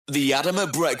The Adam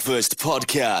at Breakfast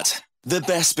Podcast. The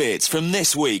best bits from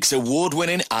this week's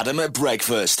award-winning Adam at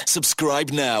Breakfast.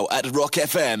 Subscribe now at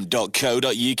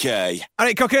rockfm.co.uk. All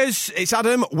right, cockers, it's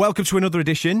Adam. Welcome to another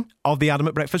edition of the Adam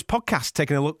at Breakfast Podcast,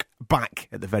 taking a look back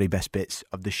at the very best bits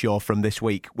of the show from this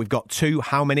week. We've got two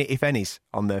How Many If Any's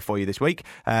on there for you this week.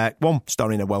 One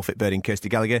starring a well-fit bird in Kirsty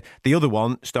Gallagher. The other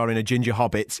one starring a ginger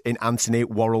hobbit in Anthony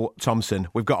Worrell Thompson.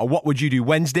 We've got a What Would You Do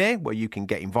Wednesday, where you can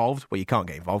get involved. Well, you can't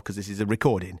get involved because this is a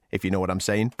recording, if you know what I'm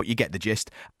saying, but you get the gist.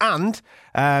 And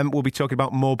we'll be talking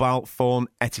about mobile phone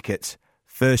etiquette.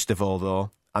 First of all, though,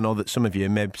 I know that some of you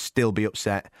may still be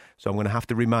upset, so I'm going to have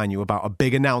to remind you about a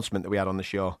big announcement that we had on the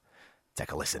show.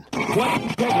 Take a listen.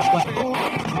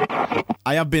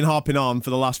 I have been harping on for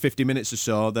the last 50 minutes or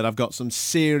so that I've got some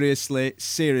seriously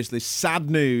sad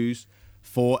news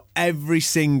for every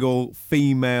single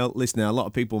female listener. A lot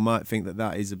of people might think that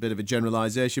that is a bit of a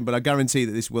generalisation, but I guarantee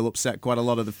that this will upset quite a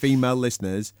lot of the female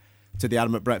listeners to the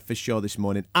Adam at Breakfast show this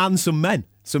morning, and some men.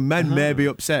 Some men may be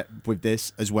upset with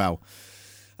this as well.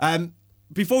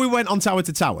 Before we went on Tower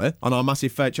to Tower on our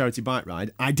massive fair charity bike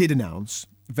ride, I did announce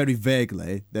very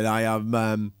vaguely that I have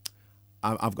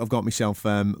I've got myself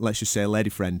let's just say a lady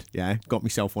friend. Yeah, got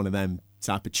myself one of them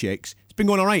type of chicks. It's been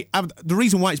going all right. The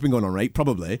reason why it's been going all right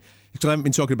probably is because I haven't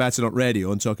been talking about it on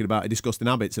radio and talking about disgusting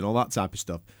habits and all that type of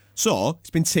stuff. So it's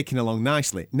been ticking along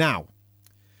nicely. Now,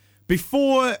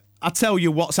 before I tell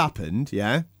you what's happened,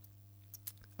 yeah,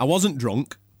 I wasn't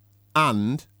drunk,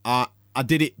 and I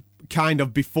did it kind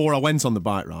of before I went on the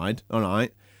bike ride, all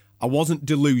right? I wasn't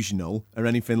delusional or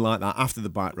anything like that after the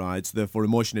bike ride, so therefore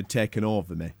emotion had taken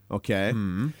over me, okay?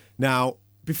 Now,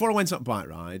 before I went on the bike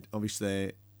ride,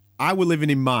 obviously, I were living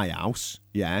in my house,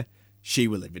 yeah, she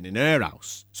were living in her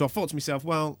house. So I thought to myself,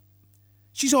 well,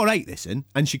 she's all right, listen,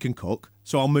 and she can cook,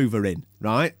 so I'll move her in,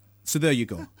 right? So there you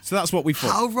go. So that's what we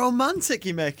thought. How romantic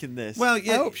you're making this. Well,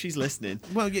 yeah, I hope she's listening.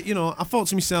 Well, you know, I thought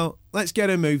to myself, let's get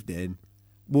her moved in.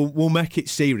 We'll make it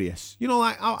serious. You know,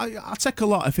 like I take a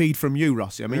lot of heed from you,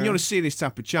 Rossi. I mean, you're a serious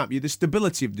type of chap. You're the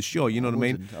stability of the show. You know what I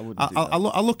mean? I wouldn't do that.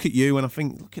 I look at you and I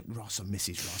think, look at Ross and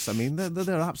Mrs. Ross. I mean,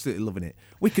 they're absolutely loving it.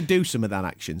 We could do some of that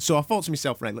action. So I thought to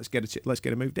myself, right, let's get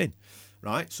her moved in.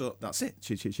 Right, so that's it.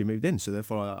 She moved in. So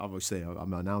therefore, obviously,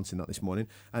 I'm announcing that this morning,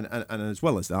 and as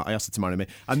well as that, I asked her to marry me,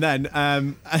 and then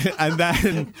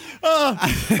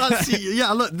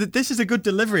yeah. Look, this is a good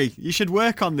delivery. You should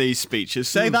work on these speeches.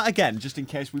 Say that again, just in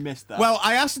case we missed that. Well,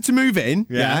 I asked her to move in,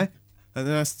 yeah. And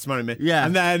then I asked her to marry me. Yeah.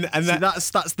 And then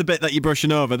that's the bit that you're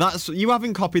brushing over. You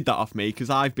haven't copied that off me because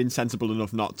I've been sensible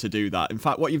enough not to do that. In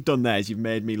fact, what you've done there is you've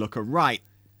made me look a right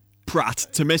prat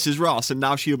to Mrs. Ross, and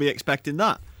now she'll be expecting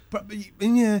that. But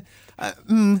yeah, I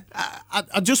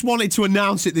just wanted to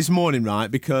announce it this morning, right?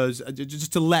 Because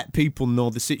just to let people know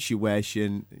the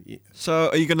situation. So,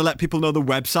 are you going to let people know the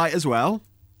website as well?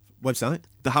 Website?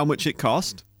 How much it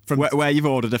cost? From where you've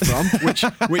ordered her from?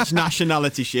 which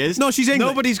nationality she is? No, she's English.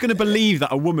 Nobody's going to believe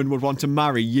that a woman would want to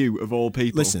marry you, of all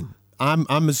people. Listen,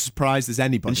 I'm as surprised as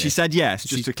anybody. And she said yes,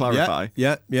 just to clarify.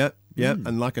 Yeah.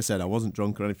 And like I said, I wasn't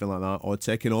drunk or anything like that, or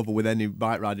taken over with any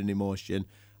bike riding emotion.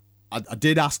 I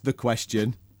did ask the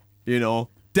question, you know,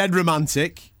 dead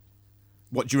romantic.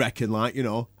 What do you reckon, like, you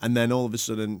know? And then all of a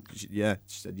sudden, she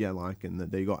said, yeah, like, and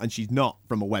there you go. And she's not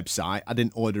from a website. I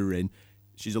didn't order her in.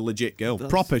 She's a legit girl.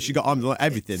 Proper. She got on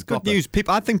everything. It's good news.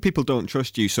 I think people don't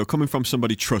trust you, so coming from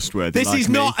somebody trustworthy This like is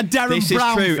me, not a Darren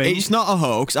Brown is true. thing. It's not a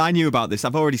hoax. I knew about this.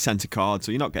 I've already sent a card,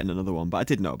 so you're not getting another one, but I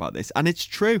did know about this. And it's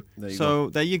true.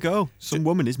 There you go. Some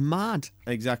woman is mad.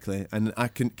 Exactly. And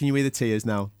can you hear the tears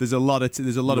now? There's a lot of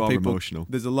people emotional.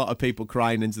 There's a lot of people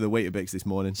crying into the Weetabix this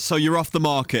morning. So you're off the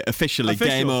market officially.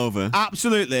 Game over.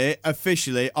 Absolutely,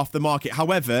 officially off the market.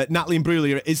 However, Natalie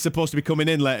Imbruglia is supposed to be coming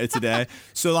in later today.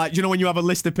 So, like, you know when you have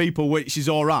a list of people which is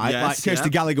all right, yes, like Kirsty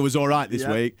Gallagher was all right this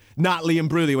week. Natalie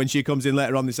Imbruglia, when she comes in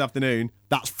later on this afternoon,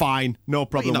 that's fine, no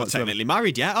problem. You're not whatsoever. technically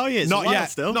married yet, are you? It's not yet.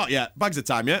 Still. Not yet. Bags of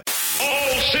time yet.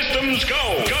 All systems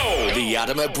go. The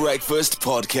Adam at Breakfast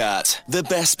Podcast. The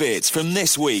best bits from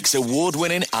this week's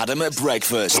award-winning Adam at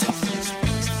Breakfast.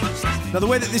 Now, the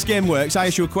way that this game works, I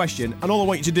ask you a question, and all I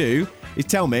want you to do is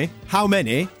tell me how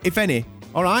many, if any.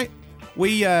 All right?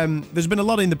 There's been a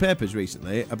lot in the papers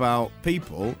recently about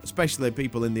people, especially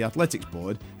people in the athletics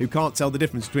board, who can't tell the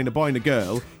difference between a boy and a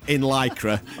girl in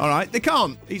Lycra. All right? They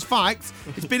can't. It's fact.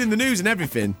 It's been in the news and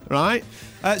everything. Right?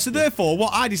 So therefore,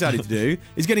 what I decided to do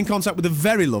is get in contact with the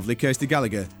very lovely Kirsty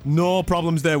Gallagher. No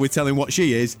problems there with telling what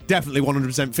she is. Definitely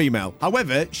 100% female.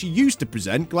 However, she used to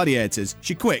present Gladiators.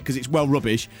 She quit because it's well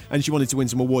rubbish and she wanted to win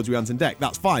some awards with Ant and Dec.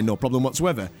 That's fine. No problem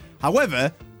whatsoever.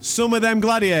 However, some of them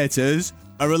Gladiators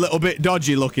are a little bit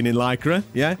dodgy looking in Lycra,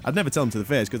 yeah? I'd never tell them to the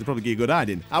face because they'd probably give you a good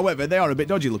hiding. However, they are a bit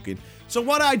dodgy looking. So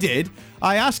what I did,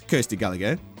 I asked Kirsty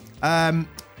Gallagher,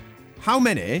 how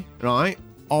many, right,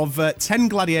 of 10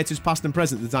 gladiators past and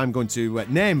present that I'm going to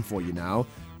name for you now,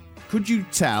 could you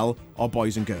tell are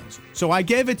boys and girls? So I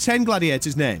gave her 10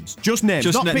 gladiators' names. Just names,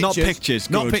 not pictures. Not pictures.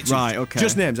 Not Good. pictures. Right, okay.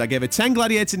 Just names. I gave her 10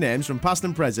 gladiator names from past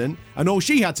and present, and all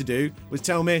she had to do was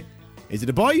tell me, is it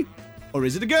a boy or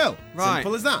is it a girl? Right.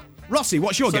 Simple as that. Rossi,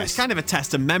 what's your So guess? it's kind of a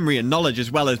test of memory and knowledge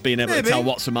as well as being able Maybe. to tell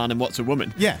what's a man and what's a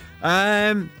woman. Yeah.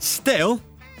 Still,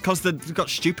 because they've got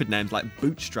stupid names like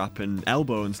Bootstrap and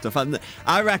Elbow and stuff. And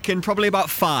I reckon probably about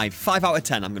 5. 5 out of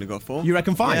 10 I'm going to go for. You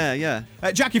reckon 5? Yeah.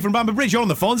 Jackie from Bamber Bridge, you're on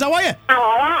the phones. How are you? I'm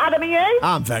all right, Adam, are you?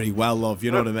 I'm very well, love.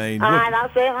 You know what I mean? Aye,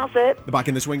 that's it. They're back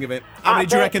in the swing of it. How many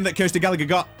do you That's it. reckon that Kirsty Gallagher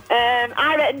got?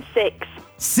 I reckon 6.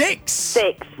 6?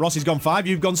 6. Rossi's gone 5,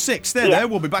 you've gone 6. Stay Yeah. there,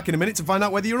 we'll be back in a minute to find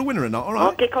out whether you're a winner or not, all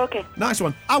right? Okay. Nice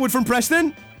one. Howard from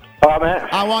Preston. All right,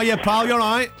 mate. How are you, pal? You all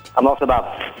right? I'm not so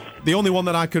bad. The only one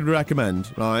that I could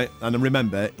recommend, right, and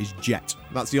remember, is Jet.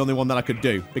 That's the only one that I could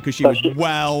do, because she was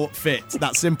well fit.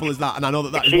 That's simple as that, and I know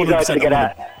that is She's 100% hard to get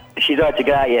out. She's hard to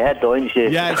get out of your head, though, isn't she?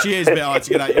 Yeah, she is a bit hard to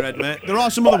get out your head, mate. There are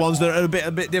some other ones that are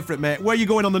a bit different, mate. Where are you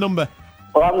going on the number?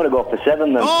 Well, I'm going to go for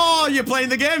 7 then. Oh, you're playing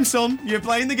the game, son. You're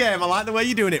playing the game. I like the way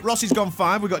you're doing it. Rossi's gone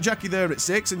 5. We've got Jackie there at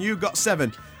 6, and you've got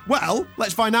 7. Well,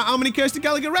 let's find out how many Kirsty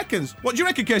Gallagher reckons. What do you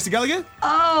reckon, Kirsty Gallagher?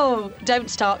 Oh, don't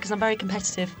start because I'm very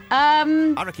competitive. I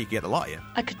reckon you could get a lot of you.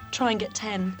 I could try and get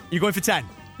 10. You going for 10?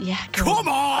 Yeah, Come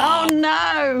on! Oh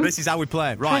no! This is how we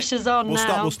play. Right. Pressure's on we'll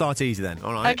now. We'll start easy then,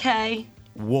 all right? Okay.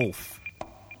 Wolf.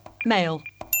 Male.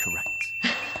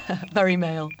 Correct. Very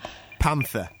male.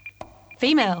 Panther.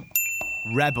 Female.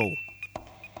 Rebel.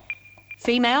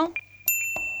 Female.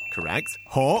 Correct.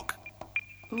 Hawk.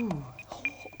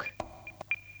 Hawk.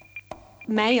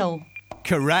 Male.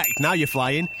 Correct. Now you're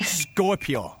flying.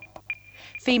 Scorpio.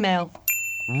 Female.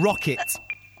 Rocket.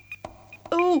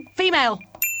 Ooh, female.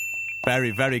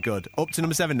 Very, very good. Up to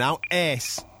number 7 now.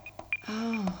 Ace.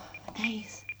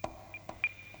 Ace.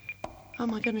 Oh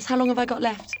my goodness, how long have I got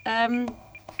left?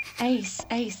 Ace.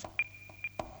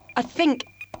 I think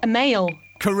a male.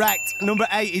 Correct. Number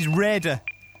 8 is Raider.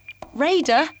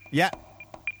 Raider? Yeah.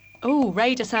 Ooh,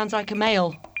 Raider sounds like a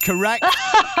male. Correct.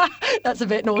 That's a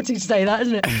bit naughty to say that,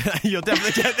 isn't it? You'll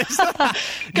definitely get this. Go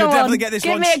You'll on, definitely get this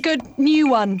give one. me a good new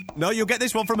one. No, you'll get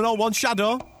this one from an old one,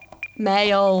 Shadow.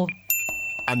 Male.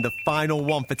 And the final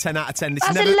one for 10 out of 10. This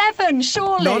That's never... 11,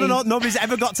 surely. No. Nobody's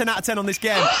ever got 10 out of 10 on this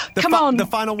game. Come on. The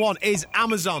final one is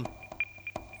Amazon.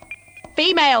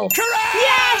 Female. Correct!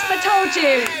 Yes, I told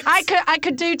you. I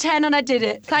could do 10 and I did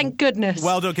it. Thank goodness.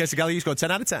 Well done, Kirsty Gallagher. You scored 10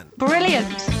 out of 10. Brilliant.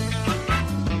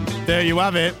 There you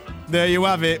have it. There you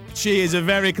have it. She is a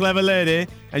very clever lady,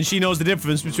 and she knows the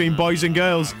difference between boys and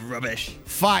girls. Rubbish.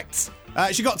 Fact.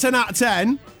 She got 10 out of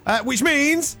 10, which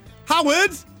means,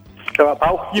 Howard, All right,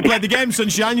 pal. you played the game,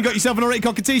 sunshine. You got yourself an alright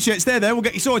cocker t-shirt. Stay there. We'll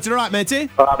get you sorted. All right, matey?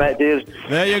 All right, mate, cheers.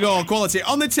 There you go. Quality.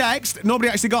 On the text, nobody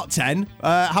actually got 10.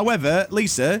 However,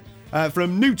 Lisa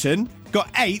from Newton got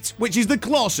 8, which is the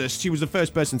closest. She was the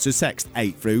first person to text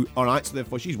 8 through. All right, so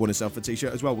therefore she's won herself a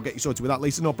t-shirt as well. We'll get you sorted with that,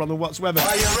 Lisa. No problem whatsoever.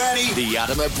 Are you ready? The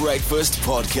Adam at Breakfast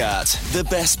podcast. The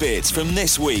best bits from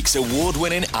this week's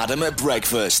award-winning Adam at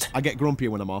Breakfast. I get grumpier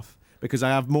when I'm off because I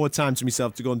have more time to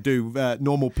myself to go and do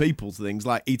normal people's things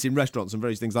like eat in restaurants and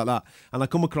various things like that. And I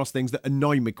come across things that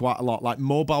annoy me quite a lot, like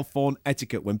mobile phone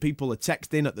etiquette, when people are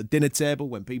texting at the dinner table,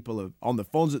 when people are on the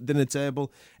phones at the dinner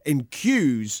table. In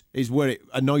queues is where it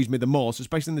annoys me the most,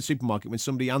 especially in the supermarket, when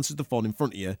somebody answers the phone in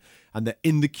front of you and they're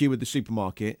in the queue of the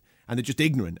supermarket and they're just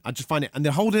ignorant. I just find it, and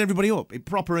they're holding everybody up. It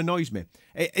proper annoys me.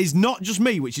 It is not just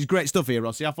me, which is great stuff here,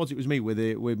 Rossi. I thought it was me with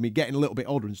me getting a little bit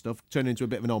older and stuff, turning into a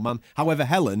bit of an old man. However,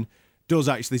 Helen does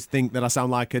actually think that I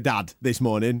sound like a dad this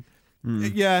morning.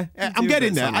 Yeah, I'm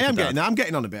getting there. I am getting there. I'm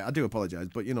getting on a bit. I do apologise,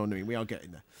 but you know what I mean. We are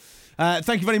getting there.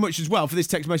 Thank you very much as well for this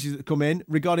text message that come in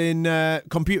regarding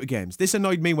computer games. This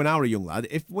annoyed me when I was a young lad.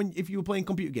 If you were playing a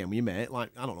computer game with your mate,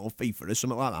 like, I don't know, FIFA or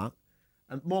something like that,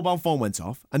 and mobile phone went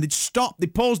off, and they'd stop,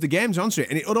 they'd pause the game to answer it,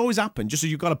 and it would always happen just so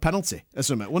you got a penalty or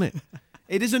something, wouldn't it?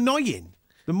 It is annoying.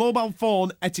 The mobile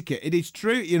phone etiquette, it is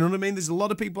true, you know what I mean? There's a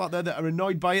lot of people out there that are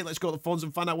annoyed by it. Let's go to the phones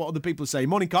and find out what other people are saying.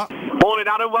 Morning, Cock. Morning,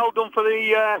 Adam. Well done for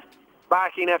the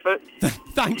barking effort.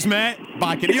 Thanks, mate.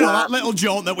 Biking. You know that little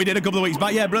jaunt that we did a couple of weeks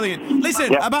back? Yeah, brilliant.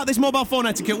 Listen, about this mobile phone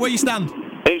etiquette, where you stand?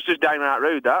 It's just downright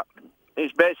rude, that.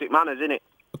 It's basic manners, isn't it?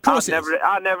 Of course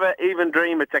I never even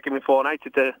dream of taking my phone out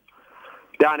to the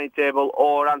dining table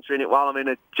or answering it while I'm in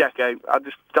a checkout. I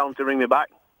just tell them to ring me back.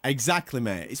 Exactly,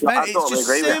 mate. It's totally just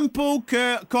agree with you. simple,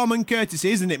 common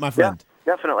courtesy, isn't it, my friend?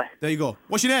 Yeah, definitely. There you go.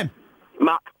 What's your name?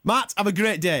 Matt, have a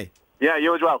great day. Yeah,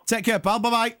 you as well. Take care, pal.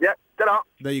 Bye-bye. Yeah, ta-da.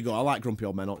 There you go. I like grumpy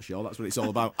old men, not sure. That's what it's all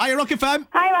about. Hiya, Rock FM.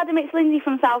 Hi, Adam. It's Lindsay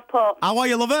from Southport. How are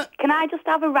you, lover? Can I just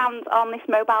have a rant on this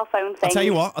mobile phone thing?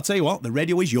 I'll tell you what. The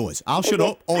radio is yours. I'll shut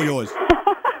up. All yours.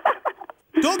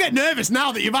 Don't get nervous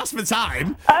now that you've asked for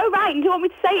time. Oh, right. Do you want me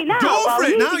to say it now? Go for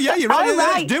it now. Yeah, you're right. Oh,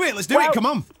 right. Let's do it. Come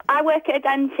on. I work at a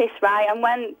dentist, right? And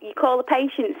when you call the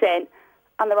patients in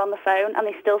and they're on the phone and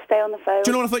they still stay on the phone.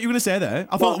 Do you know what I thought you were going to say there?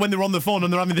 I thought when they're on the phone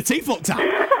and they're having the teeth looked at.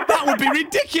 That would be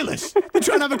ridiculous. They're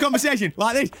trying to have a conversation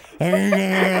like this.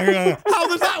 How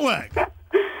does that work?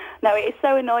 No, it is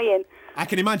so annoying. I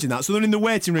can imagine that. So they're in the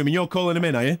waiting room and you're calling them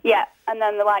in, are you? Yeah, and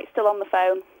then they're like still on the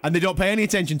phone. And they don't pay any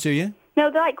attention to you? No,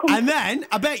 they're like... And then,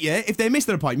 I bet you, if they miss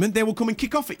their appointment, they will come and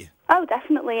kick off at you. Oh,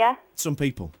 definitely, yeah. Some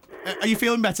people. Are you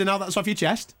feeling better now that's off your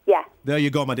chest? Yeah. There you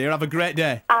go, my dear. Have a great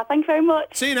day. Thank you very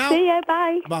much. See you now. See ya,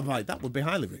 bye. Bye-bye. That would be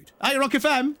highly rude. Hi, Rock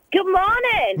FM. Good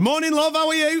morning. Morning, love. How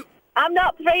are you? I'm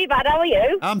not too bad. How are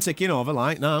you? I'm ticking over,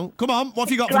 like, now. Come on. What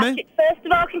have you got for me? First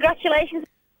of all, congratulations.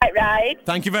 Right.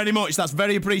 Thank you very much. That's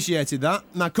very appreciated, that.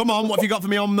 Now, come on. What have you got for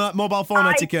me on mobile phone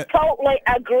etiquette? I totally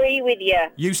agree with you.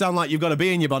 You sound like you've got a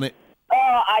bee in your bonnet.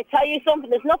 Oh, I tell you something,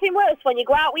 there's nothing worse when you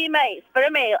go out with your mates for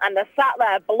a meal and they're sat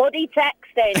there bloody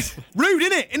texting. Rude,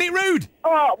 innit? Isn't it rude?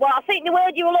 Oh, well, I think the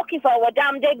word you were looking for were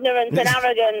damned ignorant and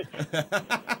arrogant.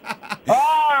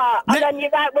 And then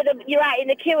you're out in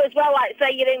the queue as well, like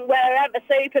say you're in wherever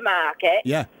supermarket.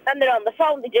 Yeah. And they're on the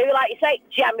phone, they do, like you say,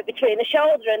 jam it between the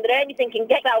shoulder and they're only thinking,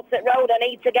 get out that road, I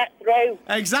need to get through.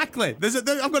 Exactly.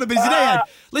 I've got a busy day ahead.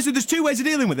 Listen, there's two ways of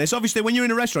dealing with this. Obviously, when you're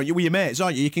in a restaurant, you're with your mates,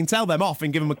 aren't you? You can tell them off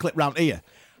and give them a clip round here.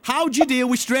 How do you deal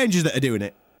with strangers that are doing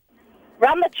it?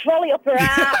 Ram the trolley up her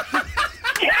ass.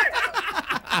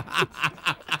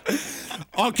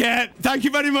 Okay, thank you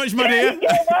very much, my dear.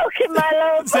 You're welcome, my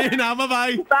love. See you now,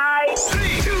 bye-bye. Bye.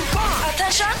 3, 2, 1.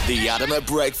 Attention. The Adam at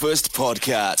Breakfast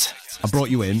podcast. I brought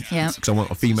you in Yeah. because I want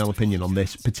a female opinion on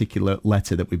this particular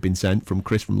letter that we've been sent from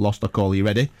Chris from Lostock. Are you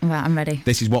ready? Right, I'm ready.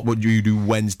 This is what would you do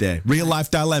Wednesday. Real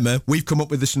life dilemma. We've come up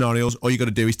with the scenarios. All you got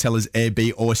to do is tell us A,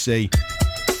 B or C.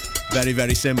 Very,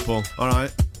 very simple. All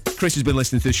right. Chris has been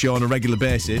listening to the show on a regular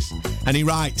basis and he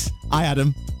writes, "Hi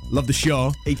Adam, love the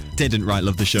show." He didn't write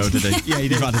love the show, did he? Yeah, he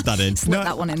did. He added that in. Slip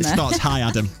that one in It there. starts, hi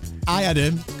Adam. "Hi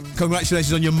Adam,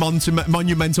 congratulations on your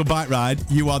monumental bike ride.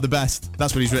 You are the best."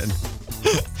 That's what he's written.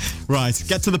 Right,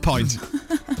 get to the point.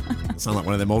 Sound like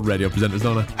one of them old radio presenters,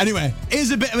 don't I? Anyway,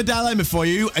 here's a bit of a dilemma for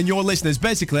you and your listeners.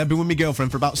 Basically, I've been with my girlfriend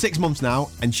for about 6 months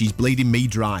now, and she's bleeding me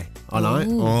dry. All right?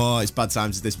 Oh, it's bad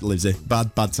times, this, Lizzie.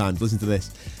 Bad times. Listen to this.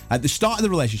 At the start of the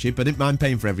relationship, I didn't mind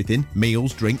paying for everything.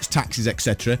 Meals, drinks, taxis,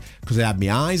 etc. because I had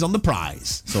my eyes on the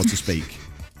prize, so to speak.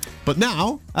 But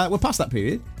now, we're past that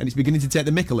period, and it's beginning to take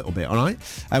the mick a little bit, all right?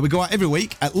 We go out every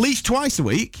week, at least twice a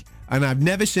week, and I've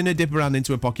never seen her dip around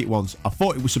into her pocket once. I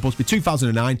thought it was supposed to be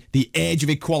 2009, the age of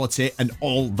equality and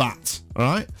all that, all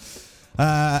right?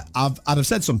 I'd have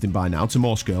said something by now to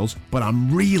most girls, but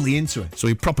I'm really into her. So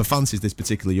he proper fancies this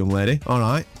particular young lady, all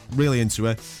right? Really into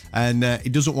her, and he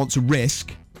doesn't want to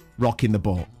risk rocking the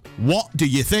boat. What do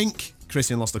you think? Chris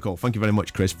in Lostock. Thank you very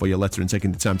much, Chris, for your letter and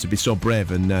taking the time to be so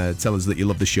brave and tell us that you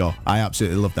love the show. I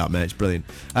absolutely love that, mate. It's brilliant.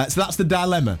 So that's the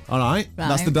dilemma, all right?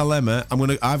 That's the dilemma.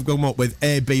 I've come up with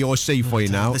A, B or C for you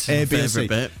now. This A, is B my or C. favourite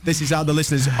bit. This is how the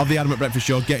listeners of the Adam at Breakfast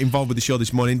Show get involved with the show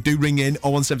this morning. Do ring in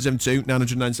 01772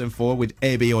 900 974 with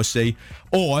A, B or C,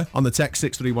 or on the text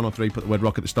 63103, put the word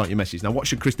rock at the start of your message. Now, what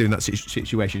should Chris do in that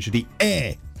situation? Should he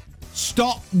A,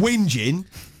 stop whinging?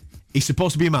 He's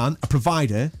supposed to be a man, a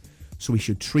provider, so he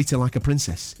should treat her like a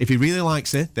princess. If he really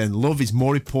likes her, then love is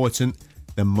more important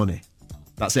than money.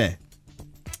 That's it.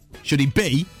 Should he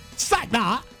B, sack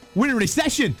that, we're in a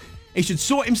recession. He should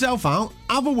sort himself out,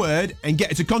 have a word, and get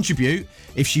her to contribute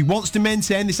if she wants to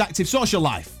maintain this active social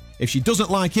life. If she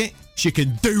doesn't like it, she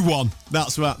can do one.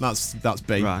 That's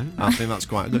B. Right. I think that's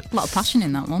quite good. A lot of passion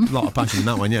in that one. A lot of passion in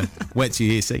that one, yeah. Wait till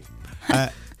you hear C.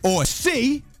 Or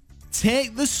C,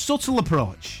 take the subtle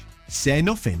approach. Say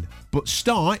nothing, but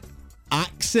start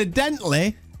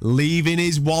accidentally leaving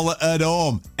his wallet at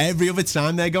home every other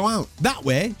time they go out. That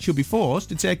way, she'll be forced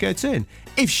to take her turn.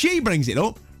 If she brings it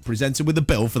up, present her with a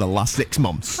bill for the last 6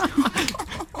 months.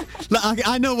 Look,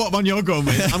 I know what one you're going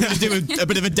with. I'm going to do a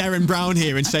bit of a Darren Brown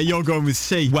here and say you're going with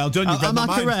C. Well done, you've read Am my I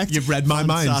mind. correct? You've read my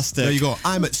mind. Fantastic. There you go.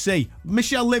 I'm at C.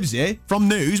 Michelle lives here from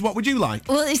News. What would you like?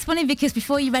 Well, it's funny because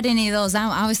before you read any of those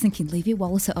out, I was thinking, leave your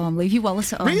wallet at home, leave your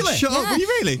wallet at home. Really? Shut up, were you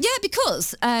really? Yeah,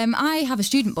 because I have a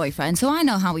student boyfriend, so I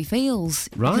know how he feels.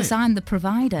 Right. Because I'm the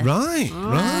provider. Right.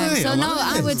 So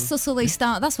I would subtly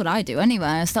start, that's what I do anyway.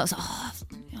 I start,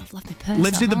 left my purse.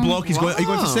 Lindsay, at the home. bloke is going. Are you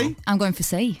going for C? I'm going for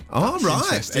C. Oh,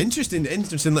 right. Interesting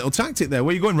little tactic there.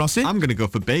 Where are you going, Rossi? I'm going to go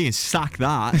for B and sack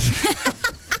that.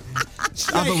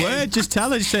 Have a word. Just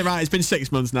tell her. Just say, right, it's been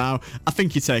 6 months now. I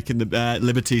think you're taking the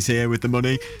liberties here with the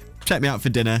money. Take me out for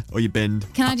dinner or you're binned.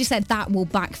 Can I just say that will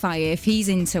backfire if he's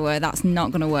into her? That's not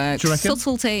going to work. Do you reckon?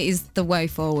 Subtlety is the way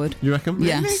forward. You reckon?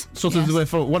 Yes. Sort of the way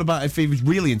forward. What about if he was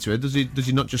really into it? Does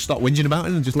he not just stop whinging about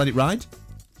it and just let it ride?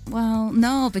 Well,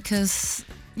 no, because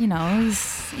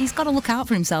he's got to look out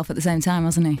for himself at the same time,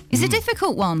 hasn't he? It's a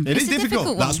difficult one. It's a difficult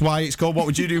one. That's why it's called What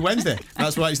Would You Do Wednesday?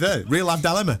 That's why it's there. Real life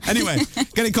dilemma. Anyway,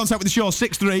 get in contact with the show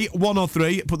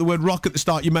 63103. Put the word rock at the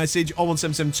start of your message.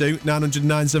 01772 900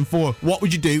 974. What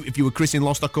would you do if you were Chris in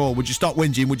Lost or Call? Would you stop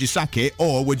whinging? Would you sack it?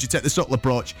 Or would you take the subtle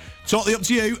approach? Totally up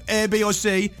to you. A, B or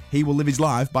C. He will live his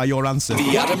life by your answer.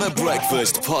 The Adam at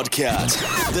Breakfast podcast.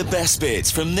 The best bits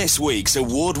from this week's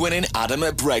award-winning Adam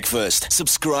at Breakfast.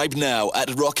 Subscribe now at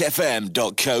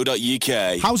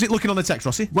rockfm.co.uk. How's it looking on the text,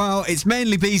 Rossi? Well, it's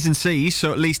mainly B's and C's,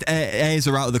 so at least A's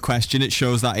are out of the question. It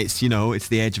shows that it's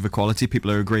the age of equality.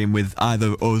 People are agreeing with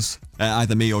either us,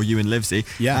 either me or you and Livesey.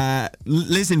 Yeah.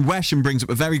 Liz in Wesham brings up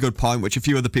a very good point, which a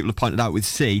few other people have pointed out with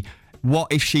C.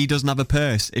 What if she doesn't have a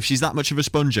purse? If she's that much of a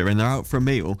sponger and they're out for a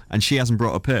meal and she hasn't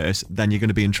brought a purse, then you're going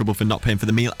to be in trouble for not paying for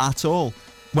the meal at all.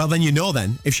 Well,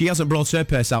 then if she hasn't brought her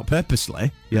purse out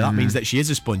purposely, that means that she is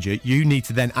a sponger. You need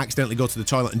to then accidentally go to the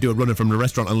toilet and do a runner from the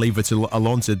restaurant and leave her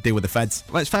alone to deal with the feds.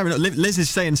 Well, it's fair enough. Liz is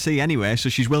saying C anyway, so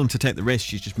she's willing to take the risk.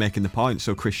 She's just making the point,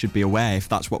 so Chris should be aware if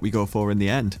that's what we go for in the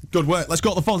end. Good work. Let's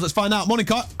go to the phones. Let's find out. Morning,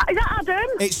 Cut. Is that Adam?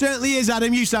 It certainly is,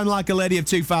 Adam. You sound like a lady of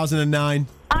 2009.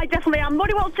 I definitely am. What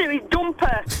he wants to do is dump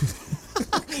her.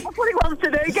 That's what he wants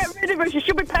to do. Get rid of her. She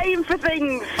should be paying for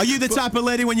things. Are you the type of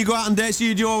lady when you go out on dates,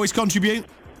 you do always contribute?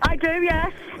 I do,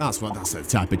 yes. That's the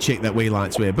type of chick that we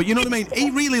like to hear. But you know what I mean? He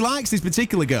really likes this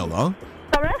particular girl, though.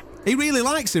 Sorry? He really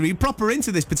likes her. He's proper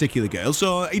into this particular girl,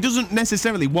 so he doesn't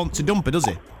necessarily want to dump her, does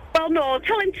he? Well, no.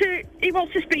 Tell him he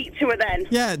wants to speak to her then.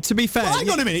 Yeah, to be fair... Well,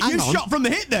 hang on a minute. You shot from the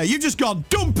hip there. You just got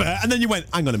dump her, and then you went,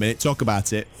 hang on a minute, talk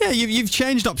about it. Yeah, you've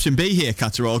changed option B here,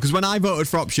 Catterall, because when I voted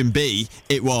for option B,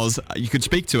 it was you could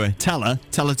speak to her, tell her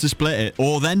to split it,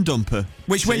 or then dump her.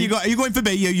 Which way you got? Are you going for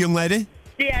B, you young lady?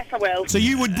 Yes, I will. So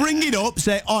you would bring it up,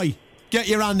 say, oi, get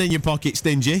your hand in your pocket,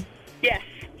 stingy. Yes.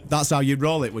 That's how you'd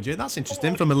roll it, would you? That's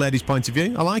interesting from a lady's point of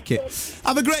view. I like it.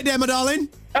 Have a great day, my darling.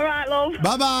 All right, love.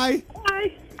 Bye-bye.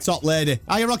 Bye. Top lady.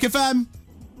 Are you Rock FM?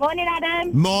 Morning,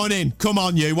 Adam. Morning. Come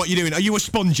on, you. What are you doing? Are you a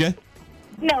sponger?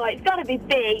 No, it's got to be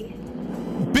B.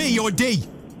 B or D?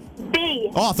 B.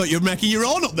 Oh, I thought you were making your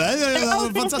own up there. I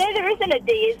was going to say there isn't a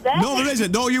D, is there? No, there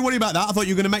isn't. No, you worry about that. I thought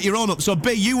you were going to make your own up. So,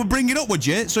 B, you would bring it up, would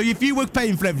you? So if you were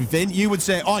paying for everything, you would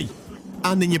say, oi,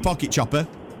 hand in your pocket, chopper.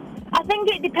 I think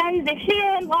it depends. If she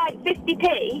earned like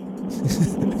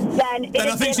 50p, then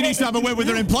I think she needs to have a word with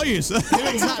her employers. Who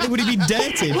exactly would he be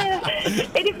dating?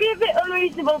 It'd be a bit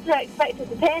unreasonable to expect her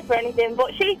to pay for anything,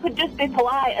 but she could just be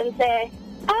polite and say,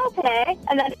 I'll pay,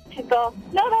 and then she'd go,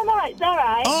 no, it's all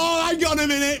right. Oh, hang on a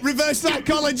minute. Reverse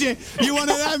psychology. You one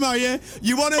of them, are you?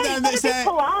 You one of them that says...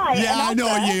 Yeah, I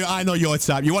know you. I know your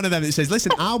type. You're one of them that says,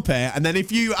 listen, I'll pay, and then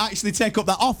if you actually take up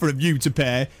that offer of you to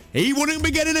pay, he wouldn't be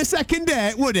getting a second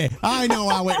date, would he? I know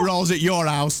how it rolls at your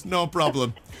house. No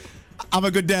problem. Have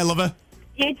a good day, lover.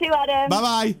 You too, Adam.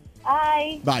 Bye-bye.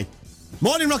 Bye. Bye.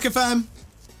 Morning, Rock FM.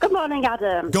 Good morning,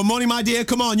 Adam. Good morning, my dear.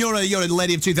 Come on, you're a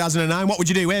lady of 2009. What would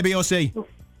you do, A, B or C?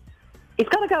 It's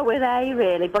got to go with A,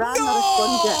 really, but I'm not a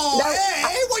sponger. No,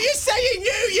 hey, what are you saying,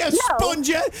 you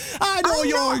sponger? I know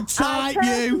you're tight,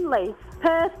 you.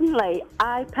 Personally,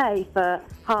 I pay for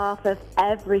half of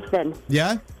everything.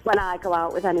 Yeah? When I go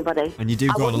out with anybody. And you do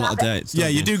go on a lot of dates, Yeah,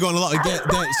 you do go on a lot of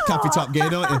dates, Cafe Top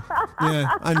Gear, don't you?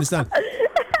 Yeah, I understand.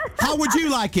 How would you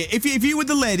like it? If you were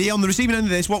the lady on the receiving end of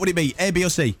this, what would it be? A, B or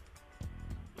C?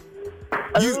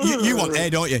 You want A,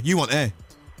 don't you? You want A.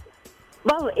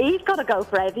 Well, he's got to go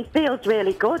for it. He feels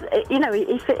really good.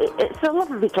 It's the love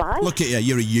of his life. Look at you.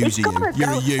 You're a user. You're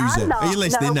a user. Are you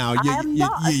listening now? You're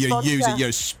a user. You're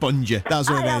a sponger. That's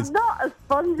what it is. I'm not a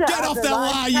sponger. Get off the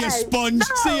line, you sponge.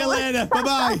 No. See you later.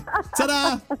 Bye-bye.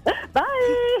 Ta-da.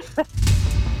 Bye.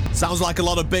 Sounds like a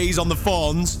lot of B's on the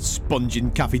phones. Sponging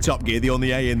Cafe Top Gear, the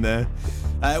only A in there.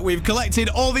 We've collected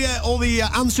all the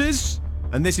answers,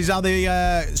 and this is how they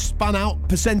span out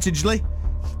percentagely.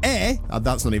 A,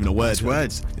 that's not even a word. It's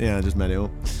words. Yeah, I just made it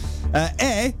up.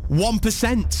 A,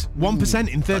 1%.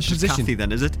 1% in third position. Just Kathy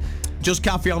then, is it? Just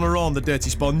Kathy on her own, the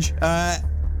dirty sponge.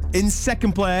 In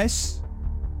second place,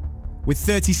 with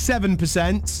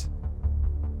 37%,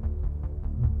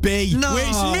 B. No.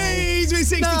 Which means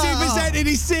Cheese with 62%. It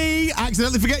is C.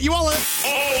 Accidentally forget your wallet.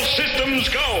 All systems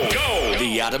go.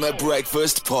 The Adam at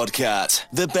Breakfast podcast.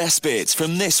 The best bits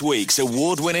from this week's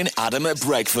award-winning Adam at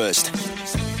Breakfast.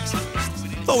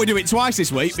 Thought we'd do it twice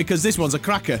this week because this one's a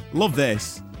cracker. Love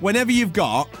this. Whenever you've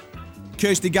got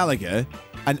Kirsty Gallagher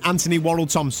and Anthony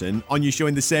Worrell-Thompson on your show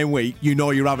in the same week, you know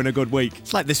you're having a good week.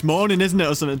 It's like this morning, isn't it,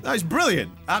 or something? That is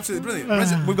brilliant. Absolutely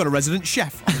brilliant. We've got a resident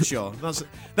chef on the show.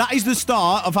 That is the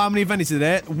start of How Many Have Any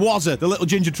today. Wazza, the little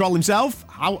ginger troll himself,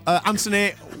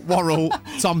 Anthony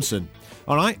Worrell-Thompson.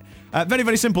 All right? Very,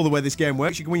 very simple the way this game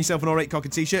works. You can win yourself an All Right Cocker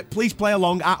t-shirt. Please play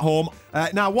along at home.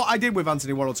 Now, what I did with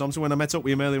Anthony Worrell-Thompson when I met up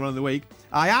with him earlier on in the week,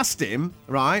 I asked him,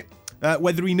 right,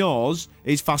 whether he knows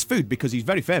his fast food, because he's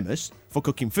very famous for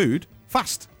cooking food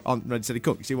fast on Ready Steady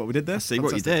Cook. You see what we did there? I see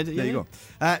what you did. There you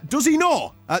go. Does he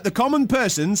know the common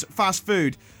person's fast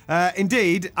food?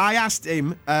 Indeed, I asked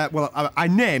him, I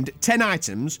named 10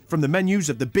 items from the menus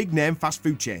of the big name fast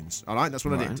food chains. All right, that's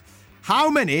what I did. How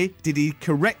many did he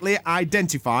correctly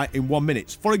identify in 1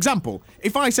 minute? For example,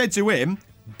 if I said to him,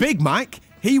 Big Mac,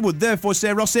 he would therefore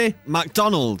say, Rossi,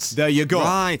 McDonald's. There you go.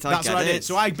 Right, That's what I did.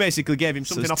 So I basically gave him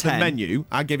something off 10. the menu.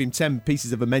 I gave him 10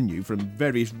 pieces of a menu from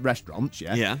various restaurants,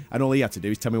 yeah? And all he had to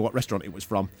do is tell me what restaurant it was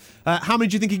from. How many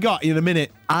do you think he got in a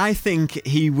minute? I think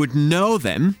he would know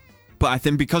them, but I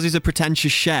think because he's a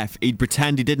pretentious chef, he'd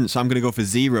pretend he didn't, so I'm going to go for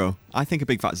 0. I think a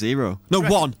big fat 0. No,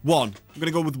 1. I'm going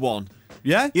to go with 1.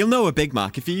 Yeah? He'll know a Big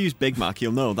Mac. If you use Big Mac,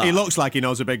 he'll know that. He looks like he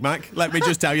knows a Big Mac. Let me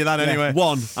just tell you that anyway.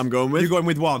 1, I'm going with. You're going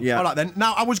with 1? Yeah. All right then.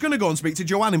 Now, I was going to go and speak to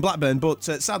Joanne in Blackburn, but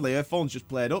sadly her phone's just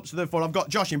played up, so therefore I've got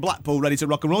Josh in Blackpool ready to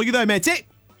rock and roll. You there, matey?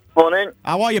 Morning.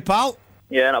 How are you, pal?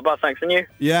 Yeah, not bad, thanks. And you?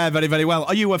 Yeah, very, very well.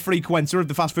 Are you a frequenter of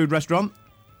the fast food restaurant?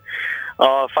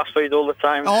 Oh, fast food all the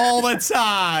time. All the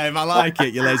time. I like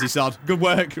it, you lazy sod. Good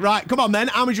work. Right, come on then.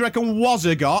 How much do you reckon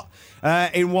Wazza got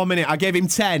in 1 minute? I gave him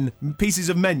 10 pieces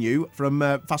of menu from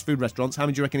fast food restaurants. How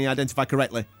many do you reckon he identified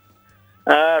correctly?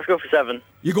 Let's go for 7.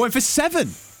 You're going for 7?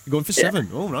 You're going for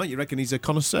 7. All right, you reckon he's a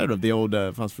connoisseur of the old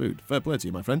fast food. Fair play to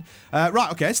you, my friend.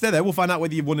 Right, okay, stay there. We'll find out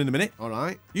whether you've won in a minute. All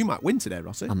right. You might win today,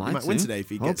 Rossi. I might You might win today if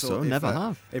he gets so. Never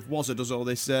have. If Wazza does all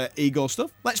this ego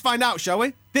stuff. Let's find out, shall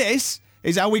we? This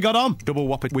is how we got on. Double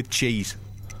Whopper with cheese.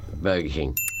 Burger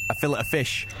King. A fillet of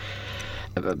fish.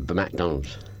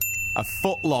 McDonald's. A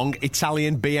foot-long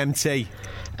Italian BMT.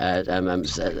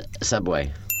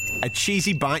 Subway. A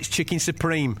Cheesy Bites Chicken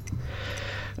Supreme.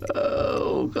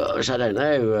 Oh, gosh, I don't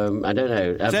know.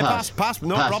 Pass.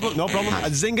 No problem.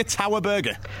 A Zinger Tower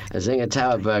Burger. A Zinger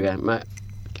Tower Burger.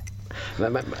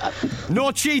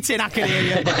 No cheating, I can hear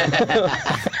you.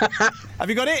 Have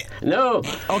you got it? No.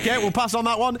 Okay, we'll pass on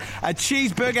that one. A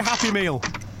cheeseburger Happy Meal.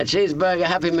 A cheeseburger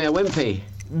Happy Meal Wimpy.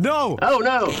 No. Oh,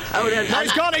 no. No,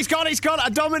 it's gone. A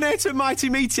Dominator Mighty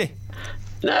Meaty.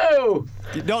 No.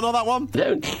 You don't know that one?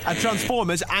 Don't. A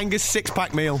Transformers Angus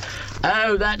 6-pack meal.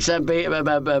 Oh, that's a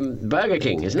Burger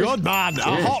King, isn't it? Good man.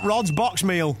 Yeah. A Hot Rods box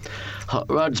meal. Hot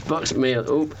Rods box meal.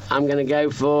 Oop, I'm going to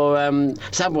go for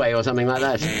Subway or something like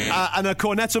that. And a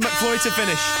Cornetto McFlurry to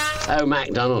finish. Oh,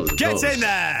 McDonald's. Get in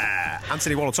there.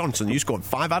 Anthony Worrell-Thompson, you scored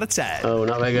 5 out of 10. Oh,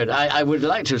 not very good. I would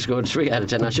like to have scored 3 out of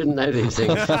 10. I shouldn't know these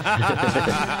things.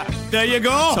 There you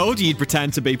go. I told you you'd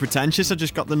pretend to be pretentious. I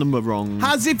just got the number wrong.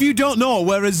 As if you don't know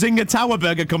where a Zinger Tower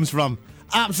Burger comes from.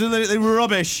 Absolutely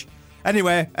rubbish.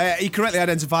 Anyway, he correctly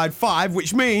identified 5,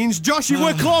 which means, Josh, you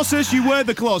were closest. You were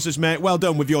the closest, mate. Well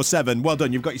done with your 7. Well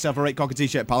done. You've got yourself a Right Cocker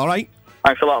t-shirt, pal, all right?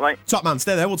 Thanks a lot, mate. Top man,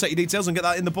 stay there. We'll take your details and get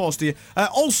that in the post to you.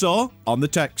 Also, on the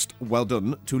text, well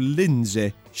done to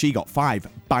Lindsay. She got 5.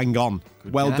 Bang on.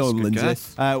 Well done, Lindsay.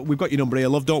 We've got your number here,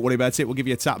 love. Don't worry about it. We'll give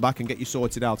you a tap back and get you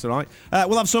sorted out, all right?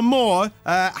 We'll have some more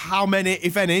How Many,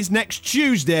 If Any's, next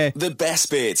Tuesday. The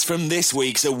best bits from this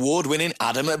week's award-winning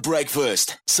Adam at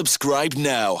Breakfast. Subscribe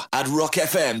now at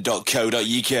rockfm.co.uk.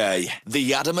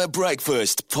 The Adam at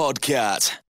Breakfast podcast.